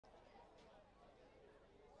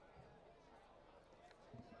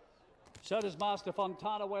So does Master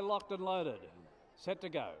Fontana. We're locked and loaded. Set to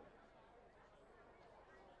go.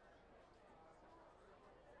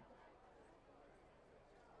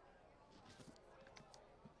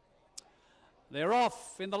 They're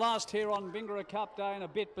off in the last here on Bingara Cup Day, and a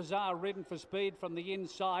bit bizarre, ridden for speed from the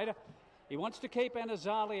inside. He wants to keep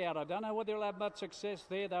Anazali out. I don't know whether he'll have much success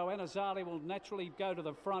there, though. Anazali will naturally go to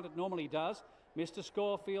the front. It normally does. Mr.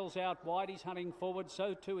 Scorefield's out wide. He's hunting forward.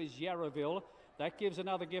 So too is Yarraville. That gives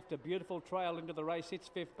another gift, a beautiful trail into the race. It's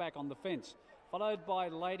fifth back on the fence. Followed by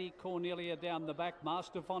Lady Cornelia down the back.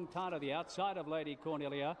 Master Fontana, the outside of Lady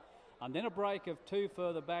Cornelia. And then a break of two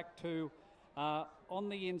further back to on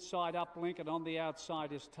the inside Uplink, and on the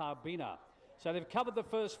outside is Tarbina. So they've covered the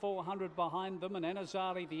first 400 behind them, and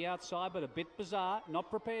Anazali the outside, but a bit bizarre, not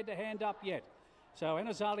prepared to hand up yet. So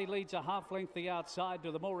Anazali leads a half length the outside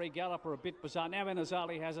to the Moree Galloper, a bit bizarre. Now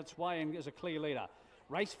Anazali has its way and is a clear leader.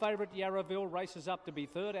 Race favourite Yarraville races up to be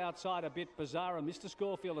third, outside a bit bizarre, and Mr.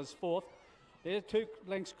 Scorefield is fourth. They're 2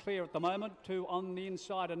 lengths clear at the moment. 2 on the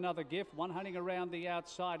inside, another gift. 1 hunting around the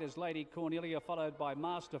outside is Lady Cornelia, followed by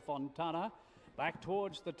Master Fontana. Back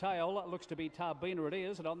towards the tail, looks to be Tarbina it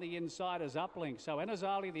is, and on the inside is Uplink. So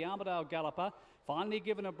Anazali, the Armadale Galloper, finally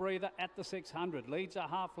given a breather at the 600, leads a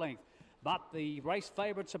half length. But the race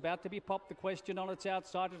favourite's about to be popped. The question on its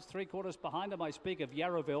outside, it's 3/4 behind them. I speak of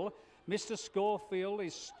Yarraville. Mr. Scorefield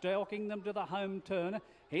is stalking them to the home turn.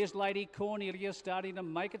 Here's Lady Cornelia starting to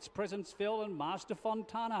make its presence felt, and Master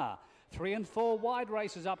Fontana. 3 and 4 wide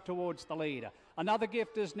races up towards the lead. Another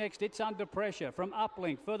gift is next. It's under pressure from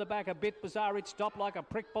Uplink. Further back, a bit bizarre. It stopped like a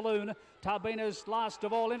prick balloon. Tarbina's last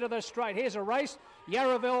of all into the straight. Here's a race.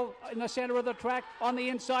 Yarraville in the centre of the track. On the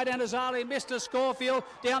inside, Anazali, Mr. Scorefield.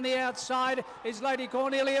 Down the outside is Lady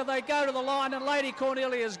Cornelia. They go to the line, and Lady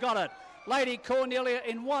Cornelia's got it. Lady Cornelia,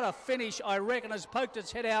 in what a finish, I reckon, has poked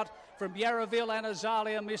its head out from Yarraville,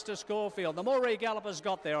 Anazali and Mr. Scorefield. The Moree Galloper's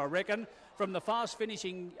got there, I reckon, from the fast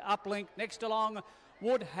finishing Uplink. Next along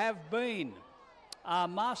would have been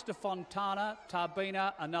Master Fontana,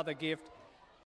 Tarbina, another gift.